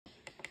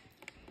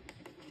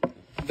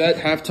That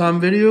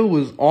halftime video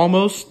was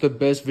almost the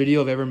best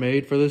video I've ever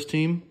made for this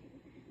team.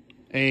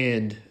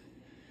 And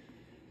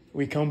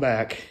we come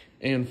back,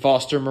 and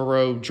Foster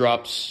Moreau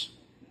drops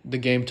the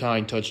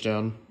game-tying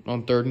touchdown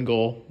on 3rd and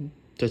goal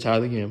to tie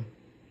the game.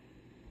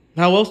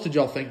 How else did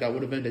y'all think that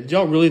would have ended? Did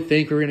y'all really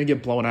think we were going to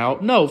get blown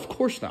out? No, of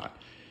course not.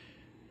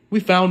 We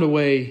found a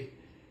way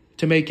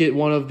to make it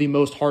one of the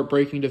most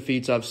heartbreaking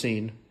defeats I've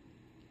seen.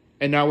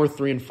 And now we're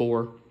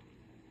 3-4.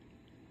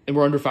 And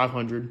we're under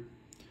 500.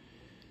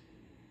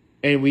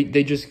 And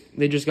they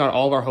just got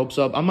all of our hopes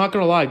up. I'm not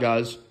going to lie,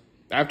 guys.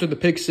 After the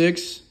pick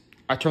six,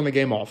 I turned the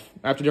game off.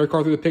 After Derek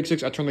Carr threw the pick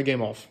six, I turned the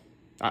game off.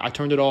 I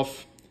turned it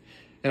off,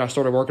 and I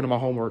started working on my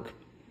homework.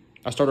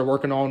 I started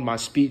working on my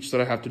speech that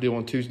I have to do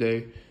on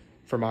Tuesday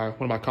for one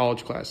of my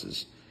college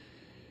classes.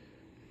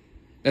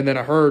 And then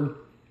I heard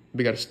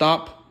we got to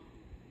stop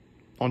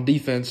on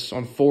defense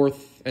on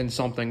 4th and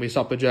something. We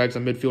stopped the Jags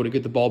on midfield to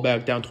get the ball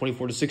back down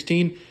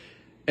 24-16.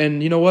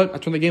 And you know what? I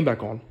turned the game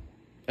back on.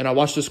 And I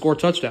watched us score a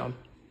touchdown.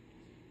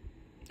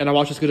 And I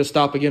watched us get a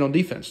stop again on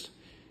defense.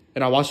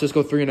 And I watched us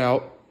go 3 and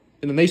out.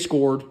 And then they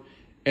scored.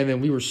 And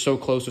then we were so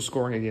close to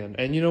scoring again.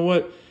 And you know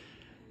what?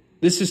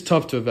 This is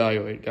tough to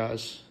evaluate,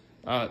 guys.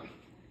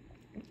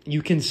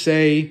 You can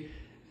say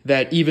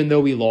that even though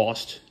we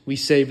lost, we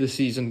saved the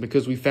season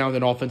because we found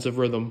an offensive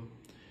rhythm.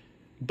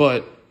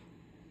 But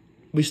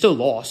we still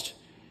lost.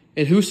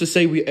 And who's to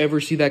say we ever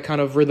see that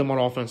kind of rhythm on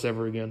offense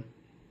ever again?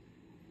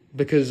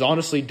 Because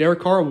honestly, Derek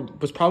Carr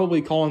was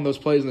probably calling those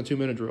plays in the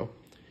 2-minute drill.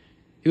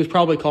 He was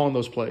probably calling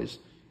those plays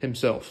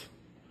himself.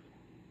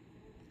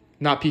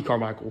 Not Pete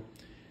Carmichael.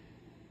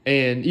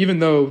 And even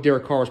though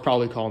Derek Carr was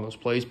probably calling those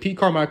plays, Pete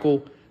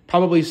Carmichael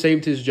probably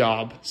saved his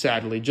job,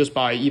 sadly, just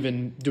by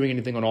even doing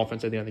anything on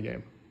offense at the end of the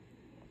game.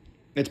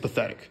 It's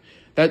pathetic.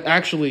 That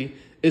actually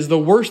is the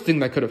worst thing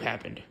that could have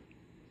happened.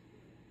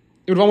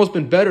 It would have almost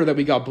been better that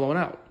we got blown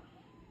out.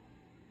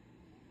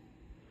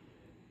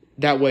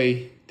 That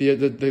way,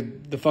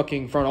 the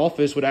fucking front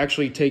office would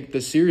actually take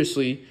this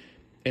seriously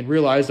and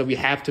realize that we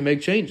have to make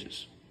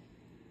changes.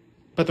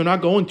 But they're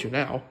not going to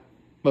now,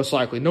 most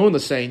likely. Knowing the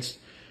Saints,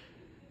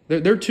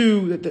 they're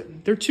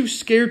too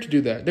scared to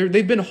do that.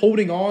 They've been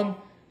holding on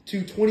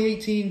to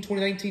 2018,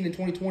 2019, and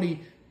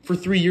 2020 for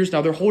 3 years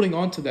now. They're holding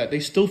on to that. They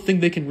still think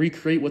they can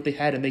recreate what they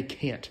had, and they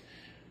can't.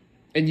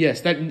 And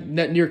yes, that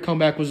near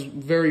comeback was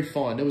very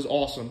fun. It was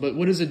awesome. But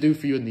what does it do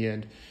for you in the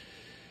end?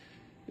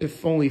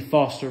 If only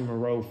Foster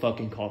Moreau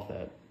fucking caught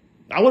that.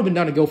 I would have been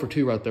down to go for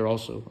 2 right there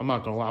also. I'm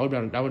not going to lie. I would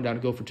have been down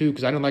to go for 2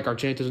 because I didn't like our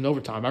chances in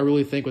overtime. I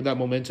really think with that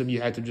momentum,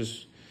 you had to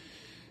just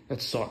 – that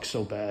sucks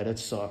so bad. That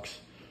sucks.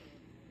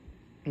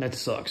 That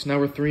sucks. Now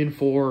we're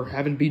 3-4,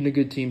 haven't beaten a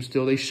good team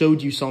still. They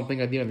showed you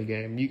something at the end of the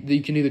game.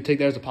 You can either take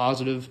that as a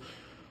positive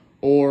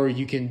or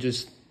you can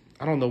just –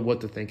 I don't know what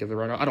to think of it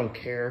right now. I don't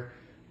care.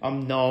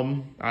 I'm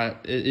numb.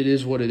 It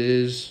is what it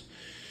is.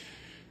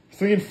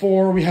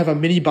 3-4. We have a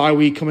mini bye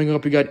week coming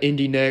up. We got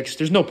Indy next.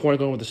 There's no point in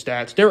going with the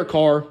stats. Derek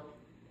Carr,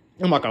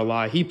 I'm not going to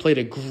lie. He played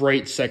a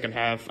great second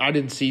half. I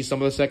didn't see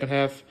some of the second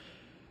half.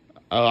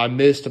 I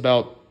missed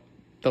about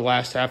the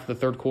last half of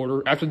the 3rd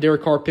quarter. After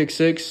Derek Carr pick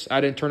 6, I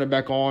didn't turn it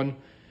back on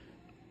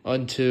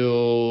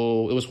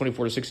until it was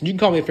 24-6. And you can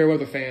call me a fair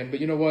weather fan, but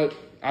you know what?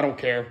 I don't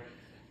care.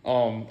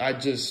 I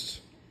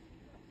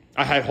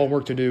had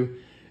homework to do.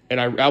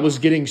 And I was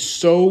getting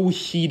so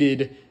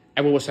heated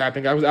at what was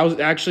happening. I was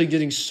actually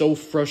getting so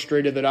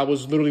frustrated that I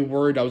was literally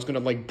worried I was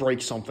going to,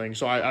 break something.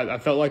 So I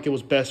felt like it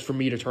was best for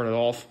me to turn it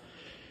off.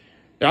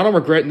 And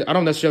I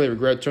don't necessarily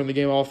regret turning the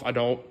game off. I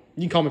don't.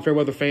 You can call me a fair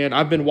weather fan.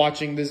 I've been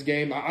watching this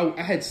game.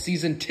 I had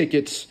season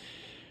tickets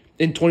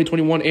in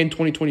 2021 and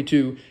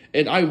 2022.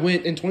 And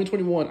in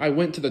 2021, I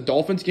went to the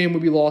Dolphins game where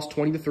we lost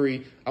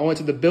 20-3. I went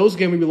to the Bills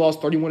game where we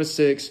lost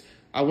 31-6.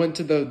 I went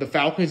to the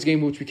Falcons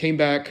game, which we came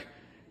back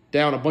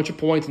down a bunch of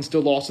points and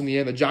still lost in the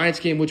end. The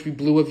Giants game, which we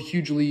blew a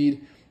huge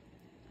lead.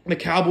 The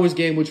Cowboys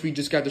game, which we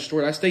just got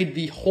destroyed. I stayed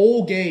the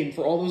whole game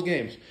for all those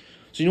games.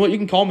 So you know what? You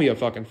can call me a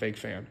fucking fake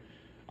fan.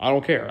 I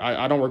don't care.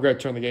 I don't regret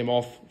turning the game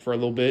off for a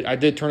little bit. I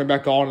did turn it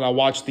back on, and I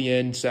watched the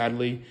end,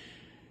 sadly.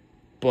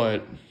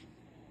 But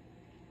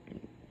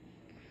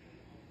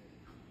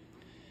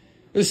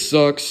this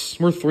sucks.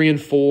 We're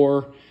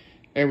 3-4,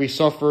 and we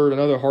suffered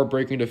another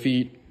heartbreaking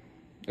defeat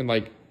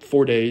in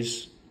 4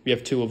 days. We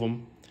have 2 of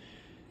them.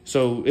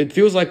 So it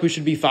feels like we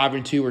should be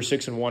 5-2 or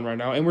 6-1 right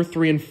now, and we're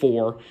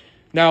 3-4.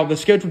 Now the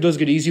schedule does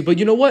get easy, but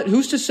you know what?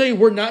 Who's to say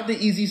we're not the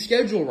easy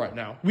schedule right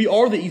now? We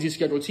are the easy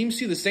schedule. Teams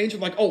see the Saints are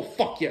like, oh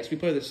fuck yes, we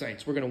play the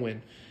Saints, we're gonna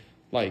win.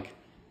 I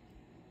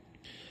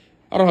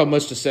don't have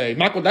much to say.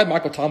 That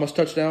Michael Thomas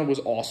touchdown was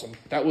awesome.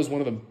 That was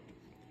one of the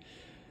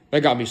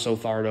that got me so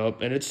fired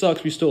up, and it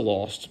sucks we still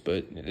lost.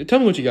 But tell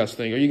me what you guys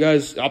think. Are you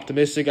guys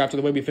optimistic after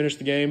the way we finished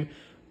the game,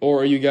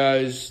 or are you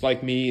guys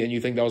like me and you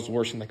think that was the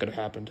worst thing that could have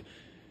happened?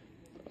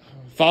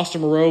 Foster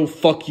Moreau,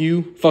 fuck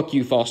you,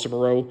 Foster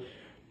Moreau.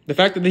 The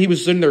fact that he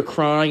was sitting there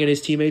crying and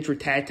his teammates were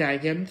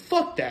tat-tatting him,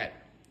 fuck that.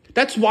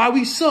 That's why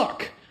we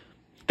suck.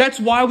 That's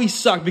why we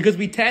suck, because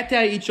we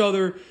tat-tat each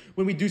other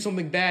when we do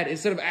something bad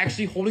instead of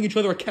actually holding each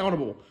other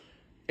accountable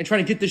and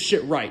trying to get this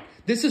shit right.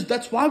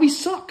 That's why we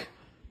suck.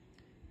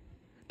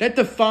 That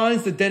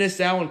defines the Dennis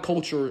Allen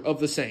culture of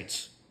the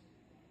Saints.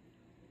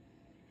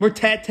 We're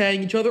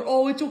tat-tatting each other.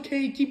 Oh, it's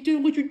okay. Keep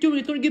doing what you're doing.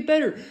 It's going to get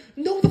better.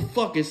 No, the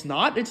fuck it's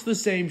not. It's the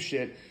same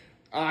shit.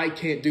 I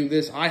can't do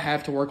this. I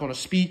have to work on a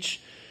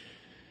speech.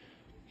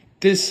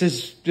 This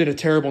has been a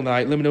terrible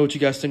night. Let me know what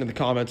you guys think in the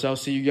comments. I'll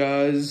see you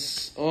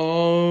guys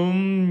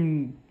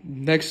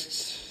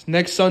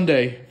next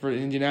Sunday for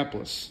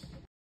Indianapolis.